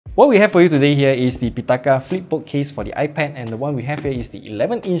What we have for you today here is the Pitaka FlipBook case for the iPad, and the one we have here is the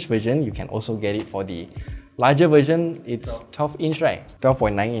 11-inch version. You can also get it for the larger version. It's 12-inch, right?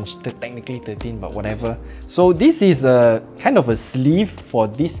 12.9-inch, technically 13, but whatever. So this is a kind of a sleeve for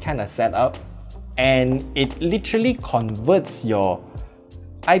this kind of setup, and it literally converts your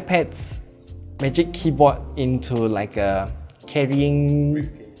iPad's Magic Keyboard into like a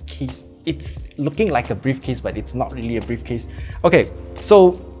carrying case. It's looking like a briefcase, but it's not really a briefcase. Okay,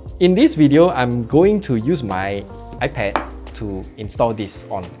 so in this video, I'm going to use my iPad to install this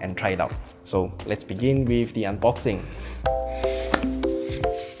on and try it out. So let's begin with the unboxing.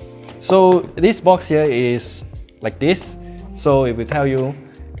 So this box here is like this. So it will tell you,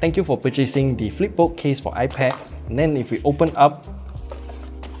 thank you for purchasing the FlipBook case for iPad. And then if we open up,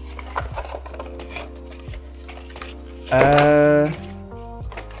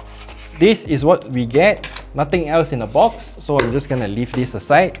 this is what we get. Nothing else in the box, so I'm just gonna leave this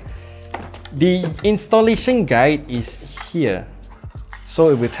aside. The installation guide is here, so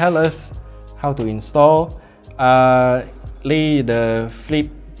it will tell us how to install. Lay the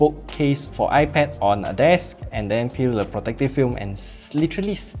FlipBook case for iPad on a desk, and then peel the protective film and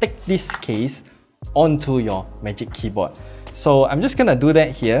literally stick this case onto your Magic Keyboard. So I'm just gonna do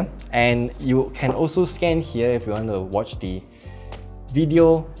that here, and you can also scan here if you want to watch the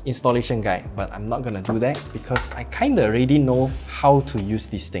video installation guide, but I'm not gonna do that because I kinda already know how to use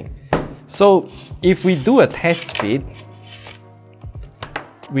this thing. So if we do a test fit,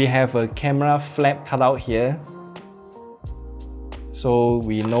 we have a camera flap cut out here, so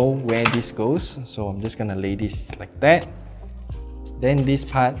we know where this goes. So I'm just gonna lay this like that. Then this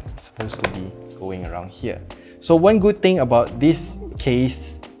part is supposed to be going around here. So one good thing about this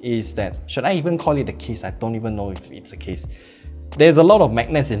case is that, should I even call it a case? I don't even know if it's a case. There's a lot of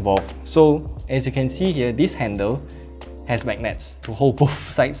magnets involved. So as you can see here, this handle has magnets to hold both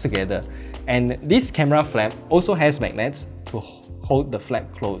sides together. And this camera flap also has magnets to hold the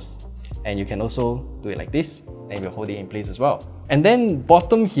flap closed. And you can also do it like this, and we'll hold it in place as well. And then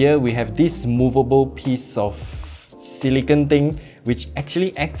bottom here, we have this movable piece of silicone thing, which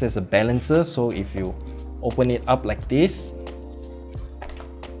actually acts as a balancer. So if you open it up like this,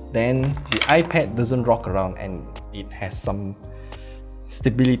 then the iPad doesn't rock around and it has some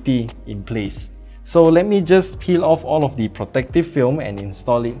stability in place. So let me just peel off all of the protective film and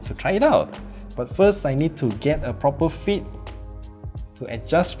install it to try it out. But first I need to get a proper fit to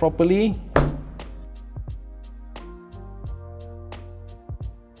adjust properly.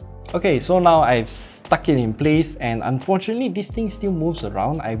 Okay, so now I've stuck it in place, and unfortunately this thing still moves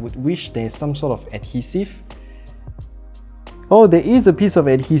around. I would wish there's some sort of adhesive. Oh, there is a piece of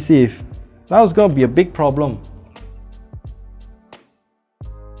adhesive. That was gonna be a big problem.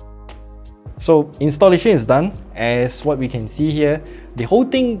 So installation is done. As what we can see here, the whole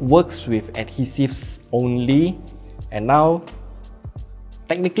thing works with adhesives only. And now,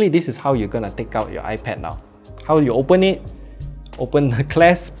 technically this is how you're gonna take out your iPad now. How you open it, open the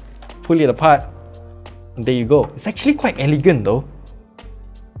clasp, pull it apart, and there you go. It's actually quite elegant though.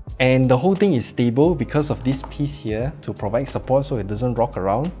 And the whole thing is stable because of this piece here to provide support so it doesn't rock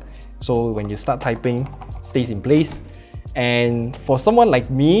around. So when you start typing, it stays in place. And for someone like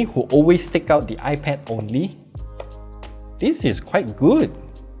me who always take out the iPad only, this is quite good.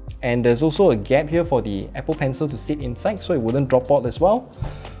 And there's also a gap here for the Apple Pencil to sit inside so it wouldn't drop out as well.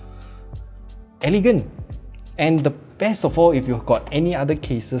 Elegant. And the best of all, if you've got any other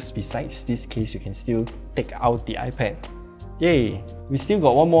cases besides this case, you can still take out the iPad. Yay! We still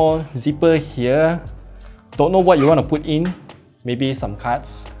got one more zipper here. Don't know what you want to put in. Maybe some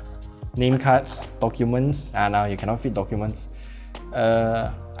cards. Name cards, documents. No, you cannot fit documents.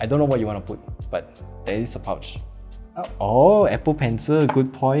 I don't know what you want to put, but there is a pouch. Oh, Apple Pencil,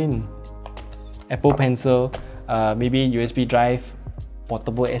 good point. Apple Pencil, maybe USB drive,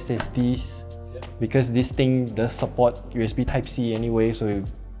 portable SSDs, because this thing does support USB Type-C anyway, so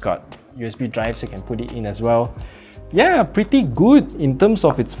you've got USB drives, you can put it in as well. Yeah, pretty good in terms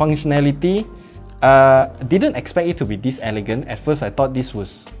of its functionality. Didn't expect it to be this elegant. At first, I thought this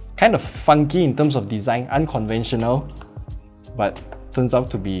was kind of funky in terms of design, unconventional, but turns out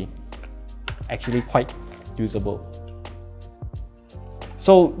to be actually quite usable.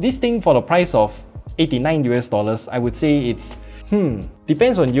 So this thing, for the price of $89 US, I would say it's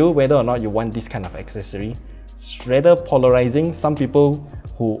depends on you whether or not you want this kind of accessory. It's rather polarizing. Some people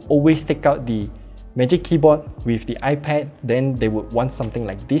who always take out the Magic Keyboard with the iPad, then they would want something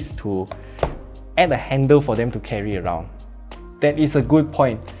like this to add a handle for them to carry around. That is a good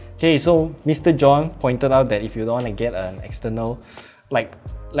point. Okay, so Mr. John pointed out that if you don't want to get an external like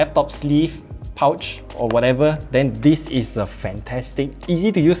laptop sleeve, pouch or whatever, then this is a fantastic,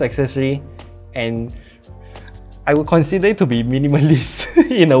 easy to use accessory, and I would consider it to be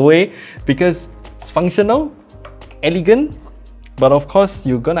minimalist in a way, because it's functional, elegant, but of course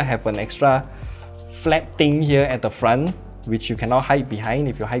you're gonna have an extra flat thing here at the front which you cannot hide behind.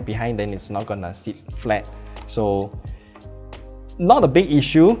 If you hide behind, then it's not gonna sit flat. So not a big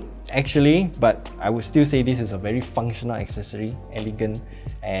issue actually, but I would still say this is a very functional accessory, elegant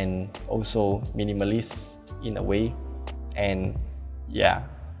and also minimalist in a way, and yeah,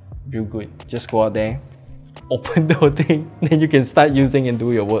 real good. Just go out there, open the whole thing, then you can start using and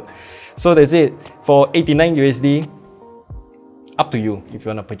do your work. So that's it for 89 USD. Up to you if you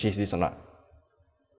want to purchase this or not.